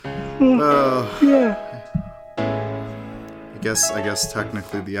Yeah. I guess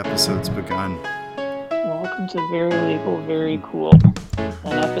technically the episode's begun. Welcome to Very Legal, Very Cool,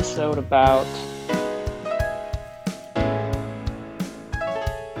 an episode about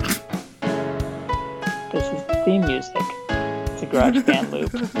this is the theme music. It's a GarageBand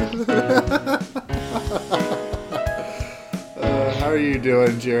loop. How are you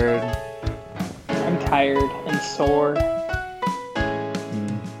doing, Jared? I'm tired and sore.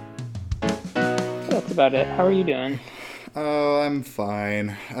 That's about it. How are you doing? Oh, I'm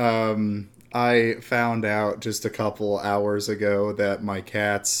fine. I found out just a couple hours ago that my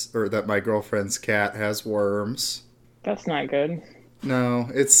girlfriend's cat has worms. That's not good. No,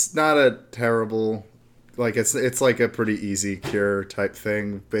 it's not a terrible, it's like a pretty easy cure type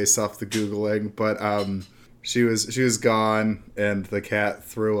thing based off the Googling, but she was gone and the cat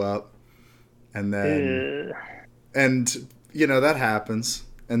threw up, and then and that happens.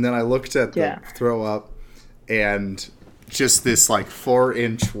 And then I looked at the throw up, and just this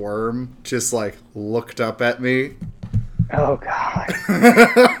 4-inch worm just looked up at me. Oh God.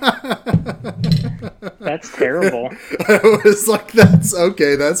 That's terrible. I was like, that's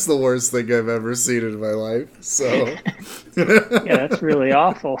the worst thing I've ever seen in my life. So yeah, that's really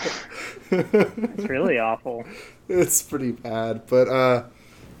awful. It's really awful. It's pretty bad, but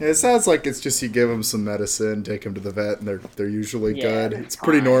it sounds like it's just you give them some medicine, take them to the vet, and they're usually good. It's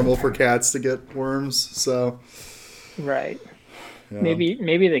pretty normal for cats to get worms, so. Right. Yeah.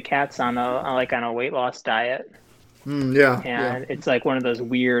 Maybe the cat's on a weight loss diet. And it's one of those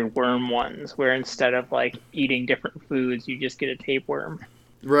weird worm ones where instead of eating different foods, you just get a tapeworm.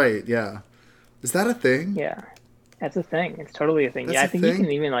 Right. Yeah. Is that a thing? Yeah, that's a thing. It's totally a thing. That's I think you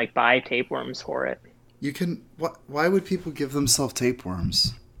can even buy tapeworms for it. You can. Why would people give themselves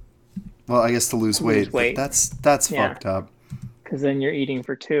tapeworms? Well, I guess to lose weight. That's fucked up. Because then you're eating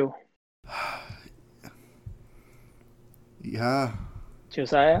for two. Yeah.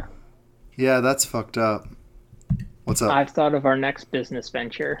 Josiah? Yeah, that's fucked up. What's up? I've thought of our next business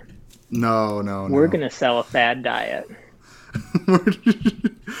venture. No. We're going to sell a fad diet.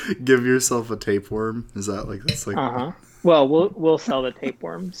 Give yourself a tapeworm? Is that that's Uh-huh. Well, we'll sell the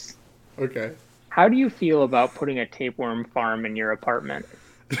tapeworms. Okay. How do you feel about putting a tapeworm farm in your apartment?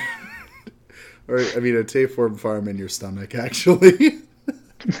 Or, a tapeworm farm in your stomach, actually.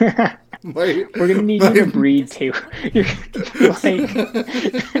 We're going to need you to breed tapeworms.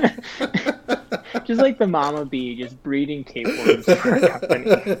 Just like the mama bee, just breeding tapeworms for our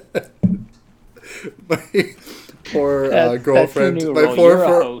company. My poor girlfriend. That's your new role. You're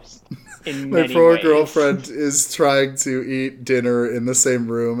a host in my many poor ways. girlfriend is trying to eat dinner in the same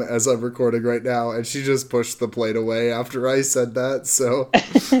room as I'm recording right now, and she just pushed the plate away after I said that. So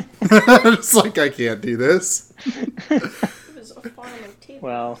I'm just I can't do this.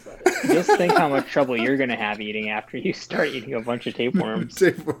 Well, just think how much trouble you're going to have eating after you start eating a bunch of tapeworms.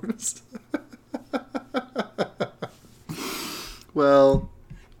 Tapeworms. Well,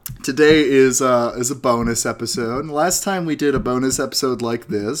 today is a bonus episode. Last time we did a bonus episode like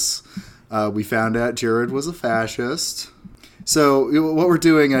this, we found out Jared was a fascist. So what we're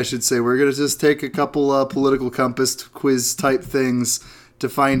doing, I should say, we're going to just take a couple political compass quiz type things to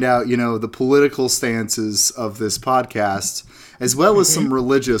find out, the political stances of this podcast, as well as some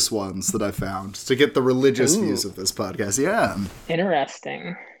religious ones that I found to get the religious views of this podcast. Yeah.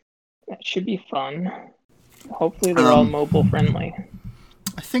 Interesting. That should be fun. Hopefully they're all mobile friendly.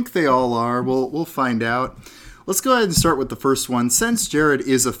 I think they all are. We'll find out. Let's go ahead and start with the first one. Since Jared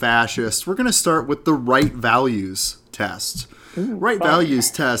is a fascist, we're going to start with the right values test. Ooh, right fun. Values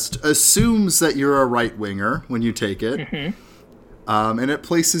test assumes that you're a right-winger when you take it. Mm-hmm. And it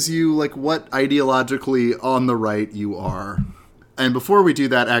places you what ideologically on the right you are. And before we do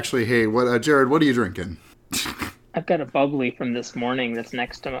that, actually, hey, Jared, what are you drinking? I've got a bubbly from this morning that's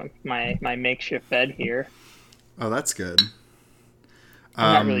next to my makeshift bed here. Oh, that's good.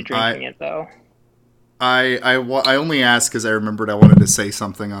 I'm not really drinking it, though. I only asked because I remembered I wanted to say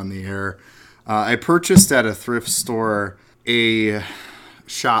something on the air. I purchased at a thrift store a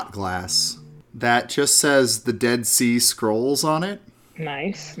shot glass that just says the Dead Sea Scrolls on it.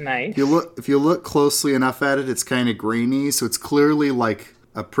 Nice. If you look closely enough at it, it's kind of grainy, so it's clearly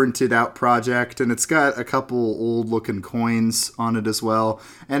a printed out project, and it's got a couple old looking coins on it as well,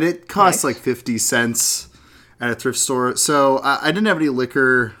 and it costs 50 cents at a thrift store. So I didn't have any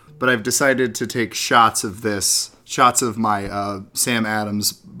liquor, but I've decided to take shots of my Sam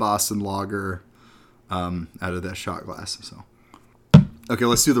Adams Boston Lager out of that shot glass. So okay,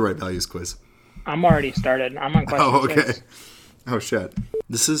 let's do the right values quiz. I'm already started. I'm on question 6. Oh shit,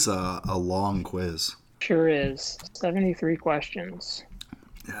 this is a long quiz. Sure is. 73 questions.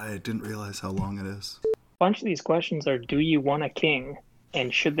 Yeah, I didn't realize how long it is. A bunch of these questions are, do you want a king?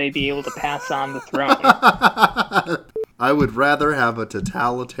 And should they be able to pass on the throne? I would rather have a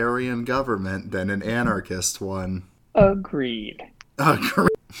totalitarian government than an anarchist one. Agreed.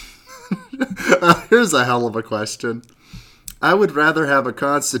 Here's a hell of a question. I would rather have a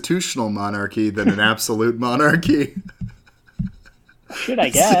constitutional monarchy than an absolute monarchy. Should I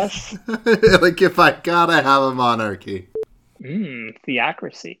guess? Like, if I gotta have a monarchy.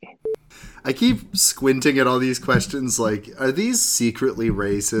 Theocracy. I keep squinting at all these questions like, are these secretly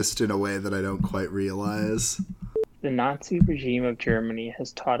racist in a way that I don't quite realize? The Nazi regime of Germany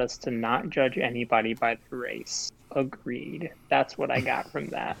has taught us to not judge anybody by their race. Agreed. That's what I got from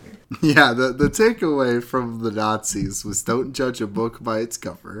that. Yeah, the takeaway from the Nazis was don't judge a book by its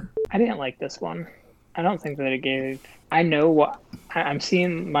cover. I didn't like this one. I don't think that it gave... I know what... I'm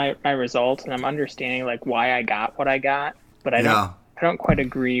seeing my results, and I'm understanding, like, why I got what I got, but I don't quite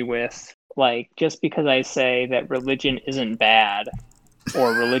agree with, like, just because I say that religion isn't bad,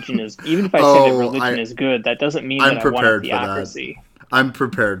 or religion is... Even if I say that religion is good, that doesn't mean that I want a theocracy. I'm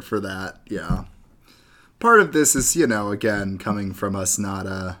prepared for that, yeah. Part of this is, again, coming from us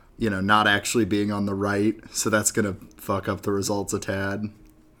not actually being on the right, so that's going to fuck up the results a tad.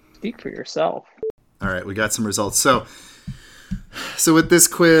 Speak for yourself. All right, we got some results. So with this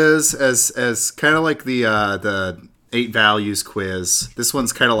quiz, as kind of like the 8 values quiz, this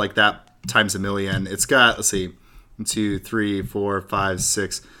one's kind of like that times a million. It's got, let's see, 1, 2, 3, 4, 5,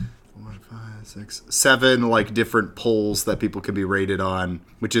 6, 7 like different polls that people can be rated on,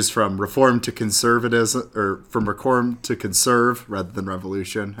 which is from reform to conservatism, or from reform to conserve rather than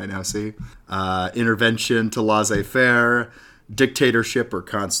revolution. I now see intervention to laissez-faire, dictatorship or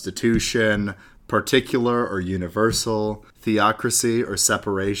constitution, particular or universal, theocracy or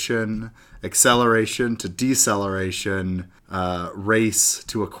separation, acceleration to deceleration, race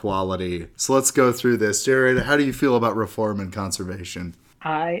to equality. So let's go through this. Jared, how do you feel about reform and conservation?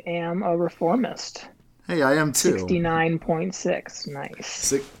 I am a reformist. Hey, I am too. 69.6.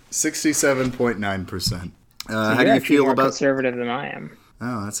 Nice. 67.9%. So how do you feel more about conservative than I am?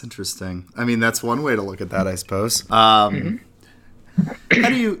 Oh, that's interesting. I mean, that's one way to look at that, I suppose. How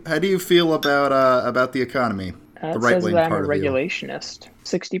do you feel about the economy? The right-wing part of you. I'm a regulationist.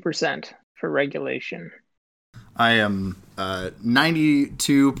 60% for regulation. I am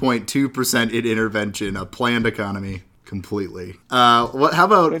 92.2% in intervention, a planned economy. Completely. How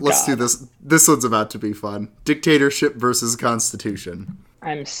about let's do this. This one's about to be fun. Dictatorship versus Constitution.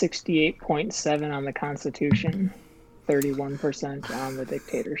 I'm 68.7 on the Constitution, 31% on the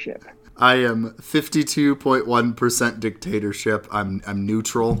dictatorship. I am 52.1% dictatorship. I'm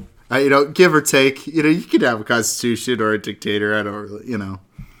neutral. Give or take. You could have a constitution or a dictator. I don't really,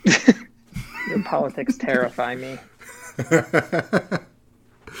 Your politics terrify me.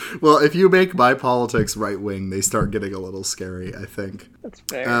 Well, if you make my politics right-wing, they start getting a little scary, I think. That's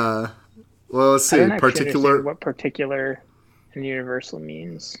fair. Well, let's see. I don't understand what particular and universal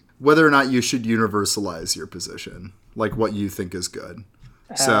means. Whether or not you should universalize your position, like what you think is good.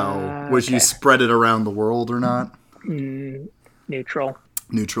 So, would you spread it around the world or not? Neutral.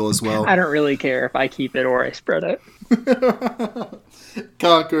 Neutral as well? I don't really care if I keep it or I spread it.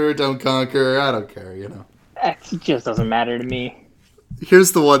 Conquer, don't conquer, I don't care, It just doesn't matter to me.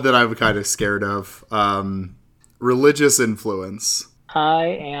 Here's the one that I'm kind of scared of. Religious influence. I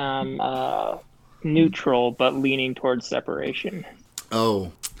am neutral, but leaning towards separation.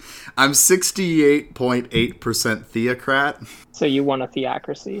 Oh. I'm 68.8% theocrat. So you want a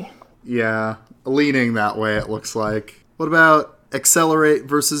theocracy? Yeah. Leaning that way, it looks like. What about accelerate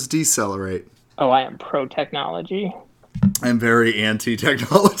versus decelerate? Oh, I am pro-technology. I'm very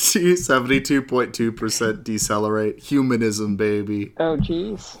anti-technology. 72.2% decelerate. Humanism, baby. Oh,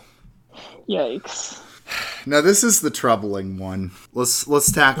 jeez. Yikes. Now, this is the troubling one.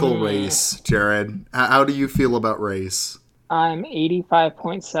 Let's tackle race, Jared. How do you feel about race? I'm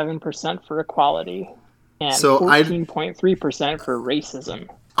 85.7% for equality and 14.3% for racism.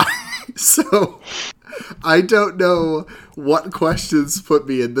 So, I don't know what questions put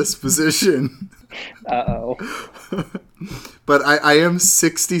me in this position. Uh-oh. But I am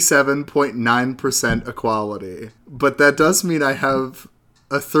 67.9% equality. But that does mean I have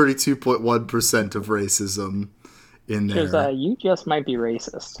a 32.1% of racism in there. Because you just might be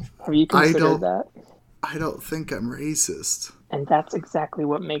racist. Have you considered that? I don't think I'm racist. And that's exactly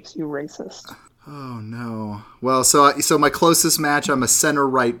what makes you racist. Oh, no. Well, so my closest match, I'm a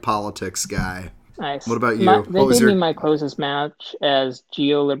center-right politics guy. Nice. What about you? They gave me my closest match as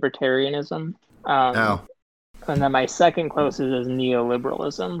geolibertarianism. And then my second closest is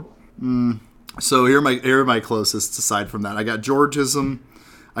neoliberalism. So here are my closest aside from that. I got Georgism,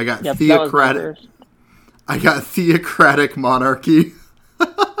 I got Yep, theocratic. I got theocratic monarchy.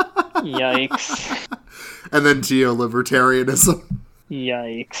 Yikes. And then geo-libertarianism.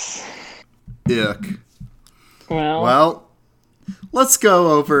 Yikes. Ick. Well, let's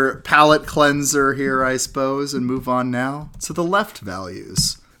go over palate cleanser here, I suppose, and move on now to the left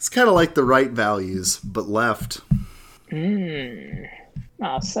values. It's kind of like the right values, but left.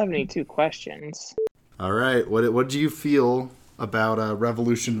 72 questions. All right. What do you feel about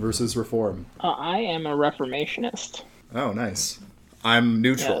revolution versus reform? I am a reformationist. Oh, nice. I'm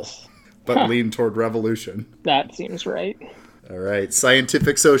neutral, Yes. but lean toward revolution. That seems right. All right.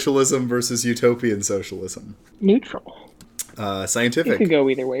 Scientific socialism versus utopian socialism. Neutral. Scientific. It could go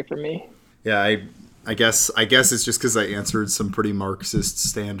either way for me. Yeah, I guess it's just because I answered some pretty Marxist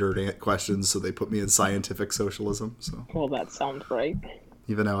standard questions, so they put me in scientific socialism. So. Well, that sounds right.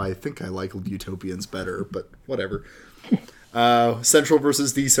 Even though I think I like utopians better, but whatever. Central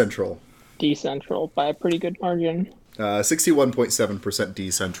versus decentral. Decentral by a pretty good margin. 61.7%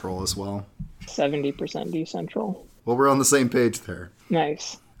 decentral as well. 70% decentral. Well, we're on the same page there.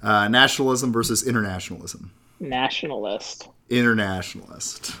 Nice. Nationalism versus internationalism. Nationalist.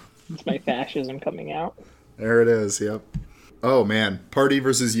 Internationalist. It's my fascism coming out. There it is, yep. Oh, man. Party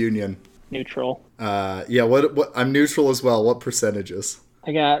versus union. Neutral. Yeah, what? I'm neutral as well. What percentages?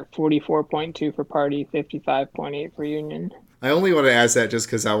 I got 44.2 for party, 55.8 for union. I only want to ask that just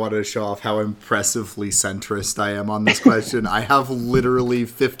because I wanted to show off how impressively centrist I am on this question. I have literally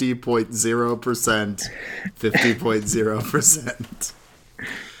 50.0%, 50.0%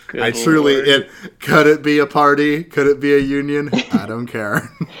 I truly, could it be a party? Could it be a union? I don't care.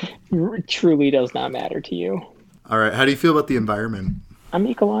 It truly does not matter to you. All right. How do you feel about the environment? I'm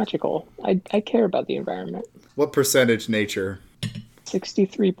ecological. I care about the environment. What percentage nature?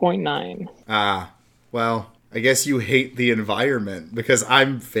 63.9. Well, I guess you hate the environment because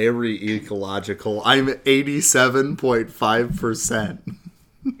I'm very ecological. I'm 87.5%.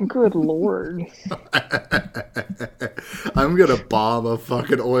 Good lord. I'm gonna bomb a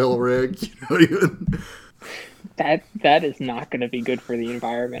fucking oil rig. You don't even... That is not going to be good for the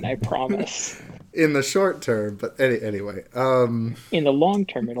environment, I promise. In the short term, but anyway. In the long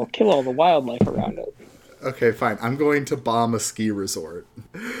term, it'll kill all the wildlife around it. Okay, fine. I'm going to bomb a ski resort.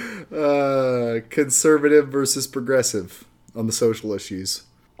 Conservative versus progressive on the social issues.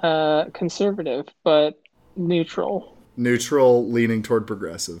 Conservative, but neutral. Neutral, leaning toward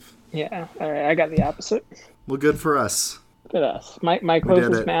progressive. Yeah, all right, I got the opposite. Well, good for us. Good us. My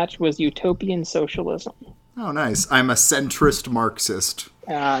closest match was utopian socialism. Oh, nice. I'm a centrist Marxist.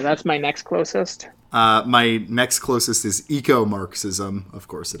 That's my next closest. My next closest is eco-Marxism. Of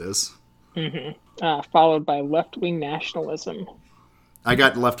course it is. Mm-hmm. Followed by left-wing nationalism. I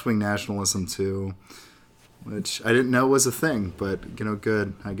got left-wing nationalism, too, which I didn't know was a thing, but,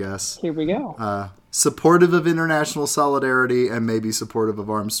 good, I guess. Here we go. Supportive of international solidarity and maybe supportive of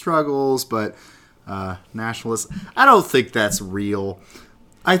armed struggles, but nationalist. I don't think that's real.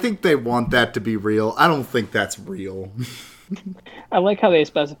 I think they want that to be real. I don't think that's real. I like how they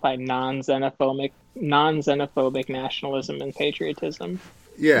specify non-xenophobic nationalism and patriotism.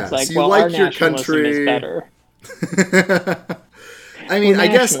 Yeah, it's like, so you like your country. Is better. I mean, I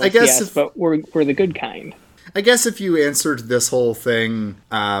guess, yes, but we're the good kind. I guess if you answered this whole thing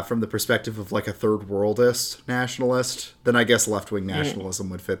from the perspective of like a third worldist nationalist, then I guess left-wing nationalism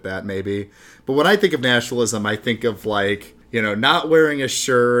would fit that maybe. But when I think of nationalism, I think of like, not wearing a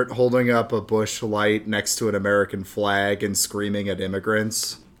shirt, holding up a bush light next to an American flag and screaming at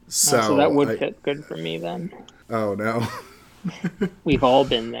immigrants. So that would fit good for me then. Oh, no. We've all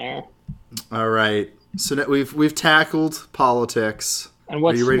been there. All right. So we've tackled politics. And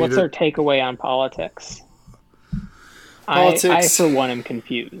what's our takeaway on politics? I, for one, am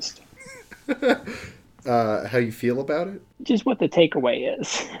confused. How you feel about it? Just what the takeaway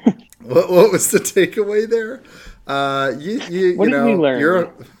is. What was the takeaway there? What did we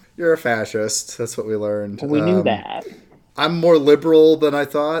learn? You're a fascist. That's what we learned. Well, we knew that. I'm more liberal than I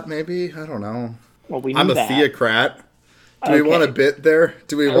thought, maybe. I don't know. Well, we knew I'm a that. theocrat. Do we want a bit there?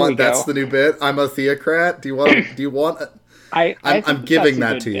 That's the new bit? I'm a theocrat. Do you want I'm giving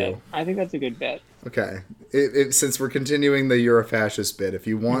that to you. I think that's a good bit. Okay. Since we're continuing the Eurofascist bit, if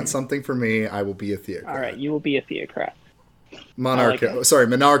you want something from me, I will be a theocrat. All right, you will be a theocrat.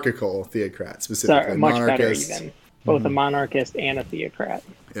 Monarchical theocrat, specifically. Sorry, much better even. Both a monarchist and a theocrat.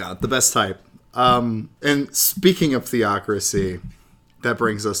 Yeah, the best type. And speaking of theocracy, that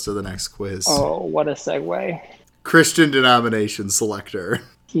brings us to the next quiz. Oh, what a segue. Christian denomination selector.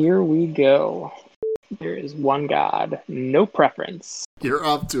 Here we go. There is one God, no preference. You're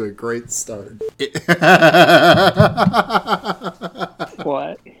off to a great start.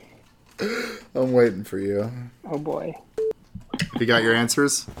 What? I'm waiting for you. Oh boy. You got your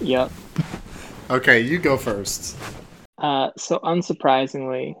answers? Yep. Okay, you go first. So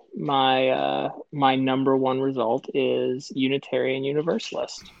unsurprisingly, my number one result is Unitarian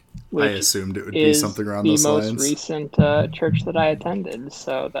Universalist, I which assumed it would be is something around the those most lines. recent church that I attended.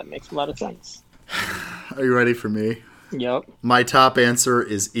 So that makes a lot of sense. Are you ready for me? Yep. My top answer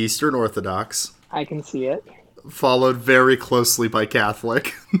is Eastern Orthodox, I can see it. followed very closely by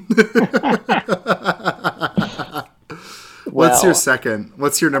Catholic. What's your second?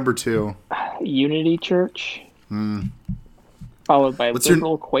 What's your number two? Unity Church. Followed by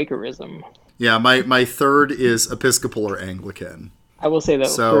liberal Quakerism. Yeah, my third is Episcopal or Anglican. I will say that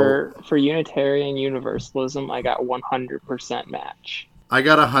for Unitarian Universalism, I got 100% match. I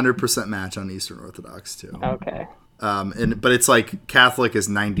got 100% match on Eastern Orthodox too. Okay. But it's like Catholic is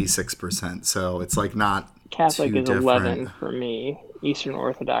 96%, so it's like not Catholic too is different. 11 for me. Eastern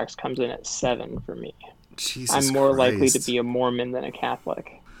Orthodox comes in at 7 for me. Jesus I'm more Christ. likely to be a Mormon than a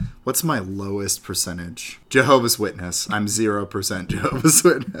Catholic. What's my lowest percentage? Jehovah's Witness. I'm 0% Jehovah's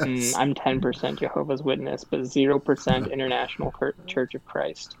Witness. I'm 10% Jehovah's Witness, but 0% International Church of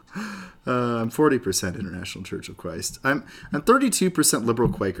Christ. I'm 40% International Church of Christ. I'm 32% liberal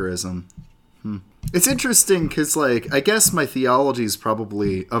Quakerism. It's interesting because, like, I guess my theologies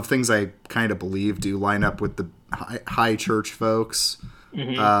probably, of things I kind of believe, do line up with the high church folks.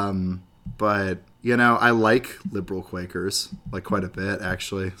 Mm-hmm. But, you know, I like liberal Quakers, like, quite a bit,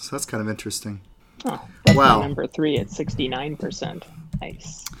 actually. So that's kind of interesting. Oh, that's my number 3 at 69%.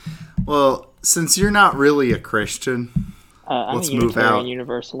 Nice. Well, since you're not really a Christian, let's move out. I'm a Unitarian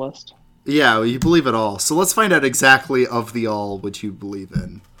Universalist. Yeah, you believe it all. So let's find out exactly of the all which you believe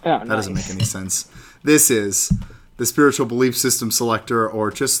in. Oh, that doesn't make any sense. This is the spiritual belief system selector,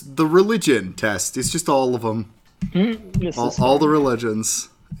 or just the religion test. It's just all of them. All the religions.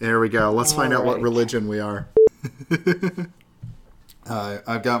 There we go. Let's find out what religion we are.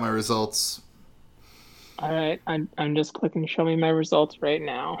 I've got my results. All right. I'm just clicking show me my results right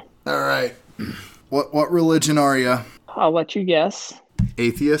now. All right. What religion are you? I'll let you guess.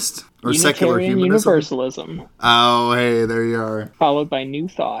 Atheist? Or Unitarian secular humanism? Universalism. Oh, hey, there you are. Followed by New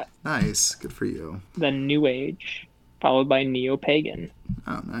Thought. Nice. Good for you. Then New Age. Followed by Neo-Pagan.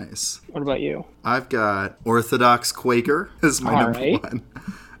 Oh, nice. What about you? I've got Orthodox Quaker as my number one.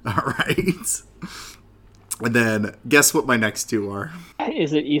 All right. And then, guess what my next two are?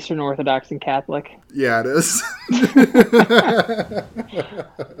 Is it Eastern Orthodox and Catholic? Yeah, it is.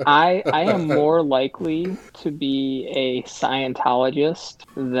 I am more likely to be a Scientologist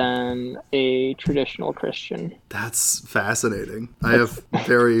than a traditional Christian. That's fascinating. I have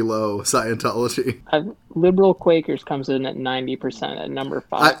very low Scientology. Liberal Quakers comes in at 90% at number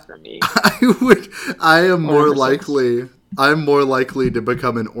 5 for me. I'm more likely to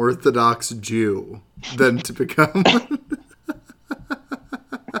become an Orthodox Jew than to become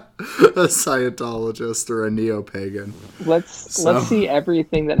a Scientologist or a neo-pagan. Let's see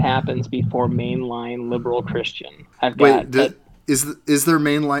everything that happens before mainline liberal Christian. Is there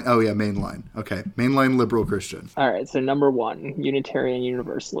mainline? Oh yeah, mainline. Okay, mainline liberal Christian. All right, so number 1, Unitarian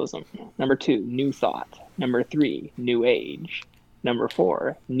Universalism. Number 2, New Thought. Number 3, New Age. Number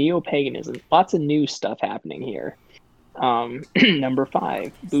 4, Neo-Paganism. Lots of new stuff happening here. Number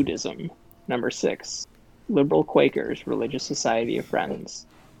 5, Buddhism. Number 6, Liberal Quakers, Religious Society of Friends.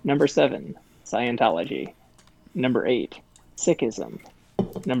 Number 7, Scientology. Number 8, Sikhism.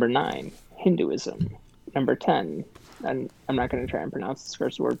 Number 9, Hinduism. Number 10, and I'm not going to try and pronounce this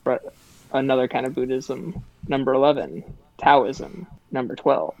first word, but another kind of Buddhism. Number 11, Taoism. Number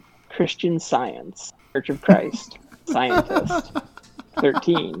 12, Christian Science, Church of Christ, Scientist.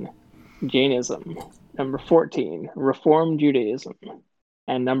 13, Jainism. Number 14, Reform Judaism.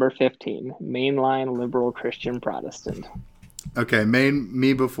 And number 15, mainline liberal Christian Protestant. Okay,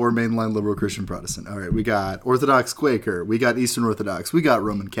 me before mainline liberal Christian Protestant. All right, we got Orthodox Quaker. We got Eastern Orthodox. We got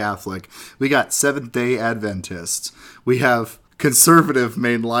Roman Catholic. We got Seventh-day Adventists. We have conservative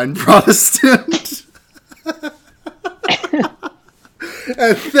mainline Protestant.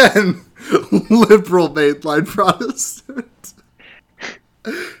 And then liberal mainline Protestant.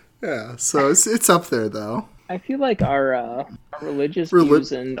 Yeah, so it's up there, though. I feel like our religious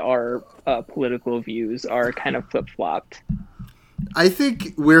views and our political views are kind of flip-flopped. I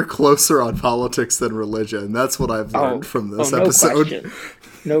think we're closer on politics than religion. That's what I've learned from this episode.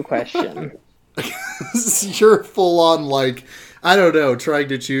 No question. You're full on, like, I don't know, trying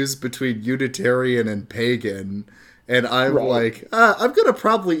to choose between Unitarian and pagan. And I'm like, I'm going to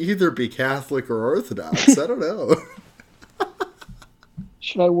probably either be Catholic or Orthodox. I don't know.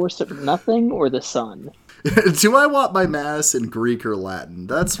 Should I worship nothing or the sun? Do I want my mass in Greek or Latin?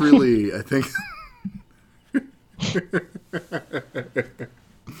 That's really, I think.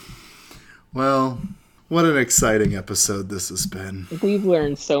 Well, what an exciting episode this has been. We've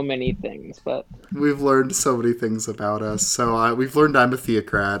learned so many things, but... We've learned so many things about us. So we've learned I'm a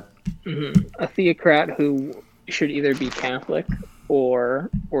theocrat. Mm-hmm. A theocrat who should either be Catholic or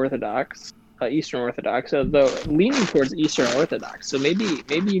Orthodox, Eastern Orthodox, although leaning towards Eastern Orthodox. So maybe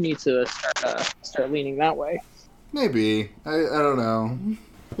you need to start leaning that way. Maybe. I don't know.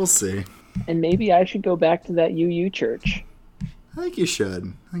 We'll see. And maybe I should go back to that UU church. I think you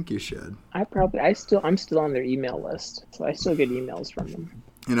should. I'm still on their email list, so I still get emails from them.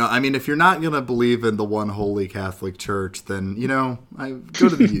 If you're not going to believe in the one holy Catholic Church, then, I go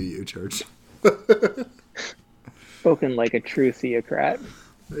to the UU church. Spoken like a true theocrat.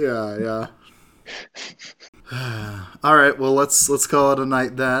 Yeah. All right, well, let's call it a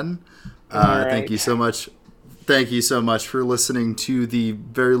night then. Right. Thank you so much. Thank you so much for listening to the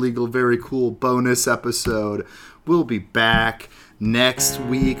Very Legal, Very Cool bonus episode. We'll be back next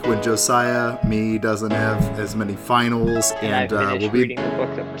week when Josiah, me, doesn't have as many finals. And we'll be reading the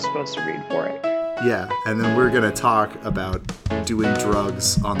book that we're supposed to read for it. Yeah, and then we're going to talk about doing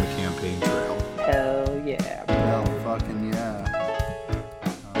drugs on the campaign trail. Hell yeah. Hell fucking yeah.